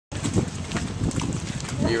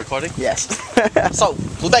you recording? Yes. So,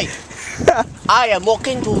 today, I am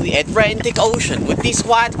walking to the Atlantic Ocean with these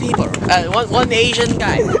white people. One Asian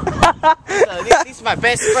guy. This is my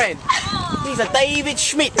best friend. He's a David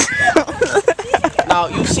Schmidt. Now,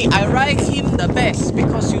 you see, I like him the best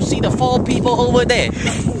because you see the 4 people over there.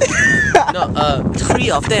 No,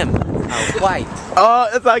 3 of them are white. Oh,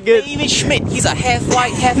 that's not good. David Schmidt, he's a half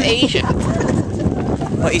white, half Asian.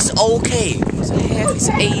 But it's okay, because half is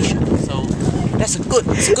Asian, so it's a good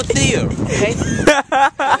deal, okay?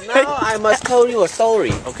 Now I must tell you a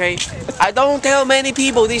story, okay? I don't tell many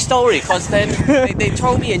people this story, because then they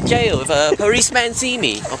throw me in jail if a policeman see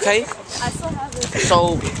me, okay? I still have it.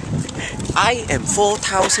 So, I am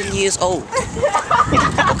 4,000 years old.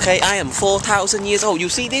 Okay, I am 4,000 years old. You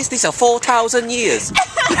see this? These are 4,000 years.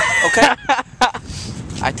 Okay?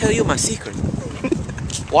 I tell you my secret.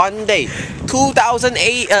 One day,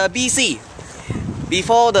 2008 BC,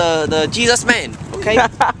 before the Jesus man, okay?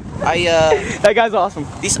 That guy's awesome.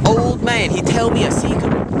 This old man, he tell me a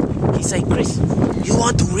secret. He say, Chris, you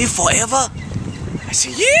want to live forever? I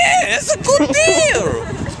say, yeah, that's a good deal.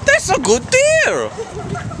 That's a good deal.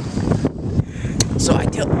 So I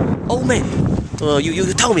tell, old man,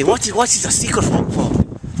 you tell me what is the secret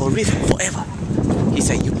for living forever? He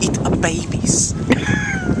said, you eat babies.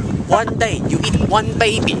 One day you eat 1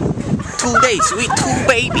 baby. 2 days you eat 2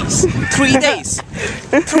 babies. 3 days,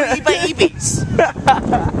 3 babies.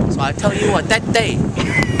 So I tell you what, that day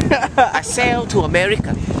I sail to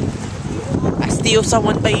America. I steal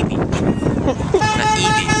someone's baby. And I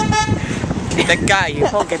eat it. That guy, he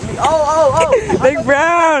look at me. Oh! Nick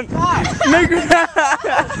Brown! Nick Brown!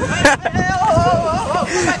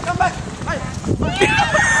 Come back!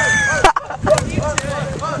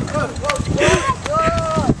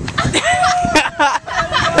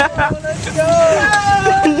 Let's go!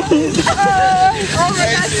 Oh my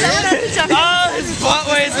gosh, Oh, his butt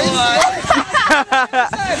weighs a lot.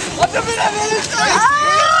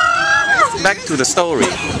 Back to the story.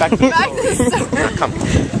 Back to the story. Come.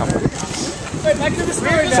 Wait, back to the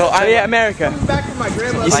story now. So yeah, America. Back to my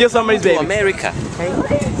grandma. You steal somebody's to baby. America. Okay.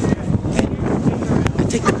 I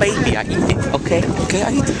take the baby. I eat it. Okay.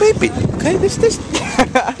 I eat the baby. Okay. This.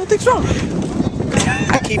 Nothing's wrong.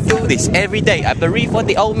 I keep doing this every day. I believe what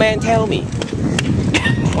the old man tell me.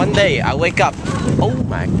 One day I wake up. Oh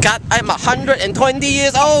my God! I'm 120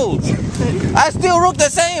 years old. I still look the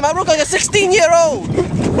same. I look like a 16-year-old.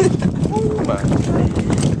 Oh my.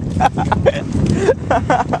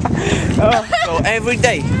 So every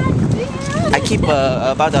day I keep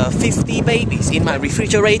about 50 babies in my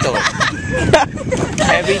refrigerator.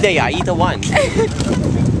 Every day I eat one.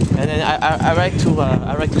 And then I like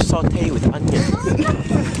to saute with onions.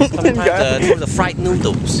 Sometimes through the fried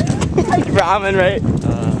noodles. Ramen, right?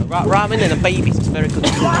 Ramen and the babies is very good.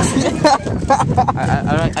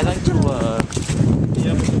 I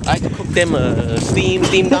like to cook them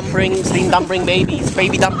steamed dumplings,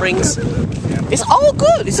 baby dumplings. It's all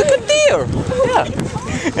good. It's a good deal. Yeah.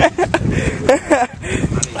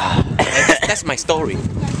 That's my story.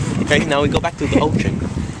 Okay, now we go back to the ocean.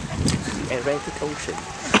 The Atlantic Ocean.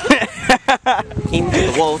 Into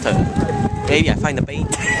the water. Maybe I find a baby.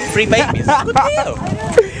 3 babies. Good deal.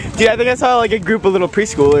 Dude, I think I saw like a group of little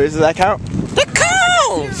preschoolers. Does that count? That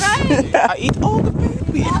counts! right. I eat all the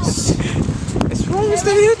babies. As long as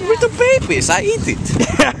they eat with the babies, I eat it.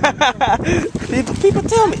 People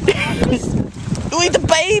tell me, you eat the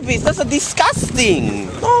babies, that's a disgusting.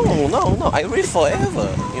 No, I live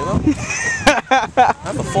forever, you know?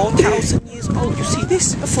 I'm 4,000 years old. You see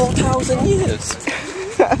this? 4,000 years.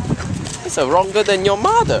 It's longer than your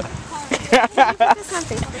mother.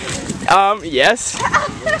 Yes.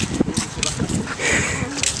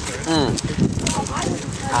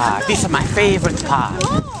 This is my favorite part.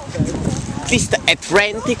 This is the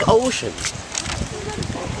Atlantic Ocean.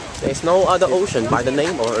 There's no other ocean by the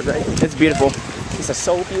name or It's beautiful. It's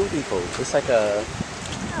so beautiful. It's like a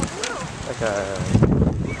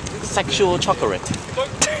sexual chocolate.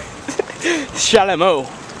 Chalumeau.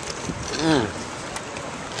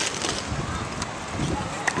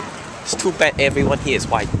 It's too bad everyone here is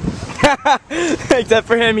white. Except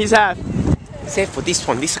for him, he's half. Except for this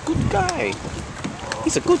one. This is a good guy.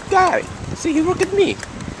 He's a good guy. See, he look at me.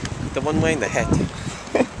 The one wearing the hat.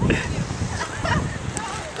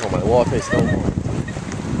 Oh, my water is no more.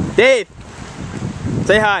 Dave!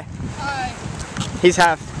 Say hi. Hi. He's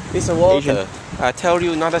half. This is water. Asian. I'll tell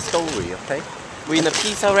you another story, okay? We're in a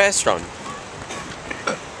pizza restaurant.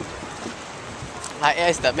 I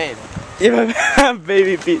asked the man. You have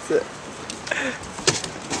baby pizza.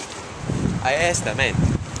 I asked the man,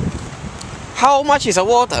 how much is the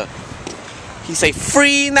water? He say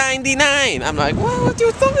 $3.99. I'm like, what do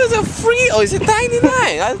you think is a free or is it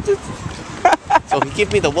 99? So he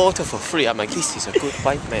give me the water for free. I'm like, this is a good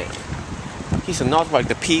white man. He's not like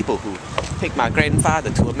the people who take my grandfather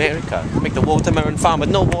to America, make the watermelon farm, but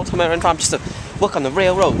no watermelon farm, just to work on the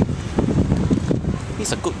railroad.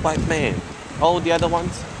 He's a good white man. All the other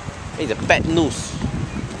ones, he's a bad news.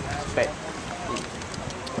 Bad.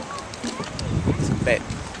 It's a bad.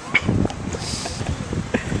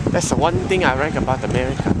 That's the one thing I like about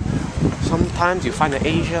America. Sometimes you find the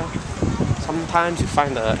Asia, sometimes you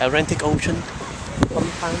find the Atlantic Ocean,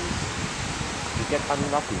 sometimes you get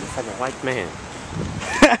unlucky, you find a white man.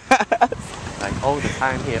 Like all the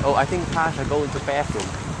time here. Oh, I think Tasha go into bathroom.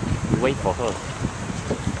 We wait for her.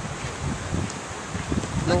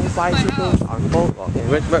 No bicycles on board. Okay,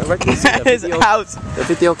 let me see the His video. house. The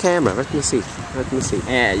video camera. Let me see. Let me see.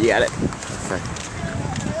 Yeah, you got it. Okay.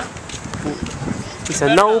 He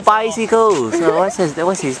said no bicycles. So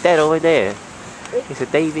what's his dad over there? It's a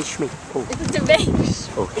David Schmidt. Oh, It's a debate.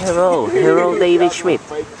 oh, hello, David Schmidt.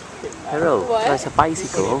 Hello. What? There's a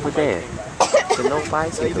bicycle over there. It's a no Like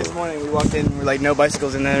bicycle. this morning we walked in, we're like no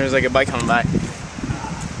bicycles, and then there was like a bike coming by.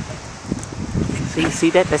 See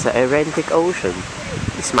that? That's the Atlantic Ocean.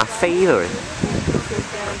 It's my favorite.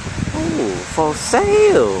 Oh, for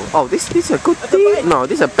sale. Oh, this is a good deal. No,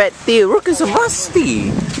 this is a bad deal. Look, it's a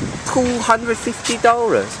rusty. $250.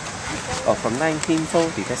 Oh, from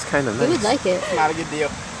 1940. That's kind of You would nice. like it. Not a good deal.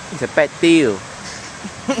 It's a bad deal.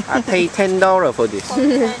 I paid $10 for this.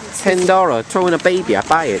 $10. Throw in a baby. I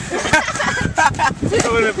buy it.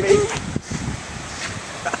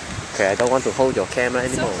 Okay, I don't want to hold your camera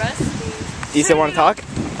So anymore. rusty. You still want to talk?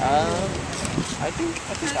 I think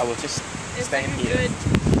I will just stand here. Good.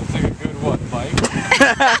 It's like a good what, bike? It's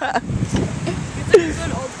like a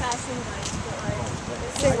good old fashioned bike, but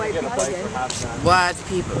like white people. What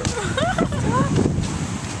people?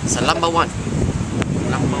 It's a number one.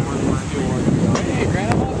 Number one.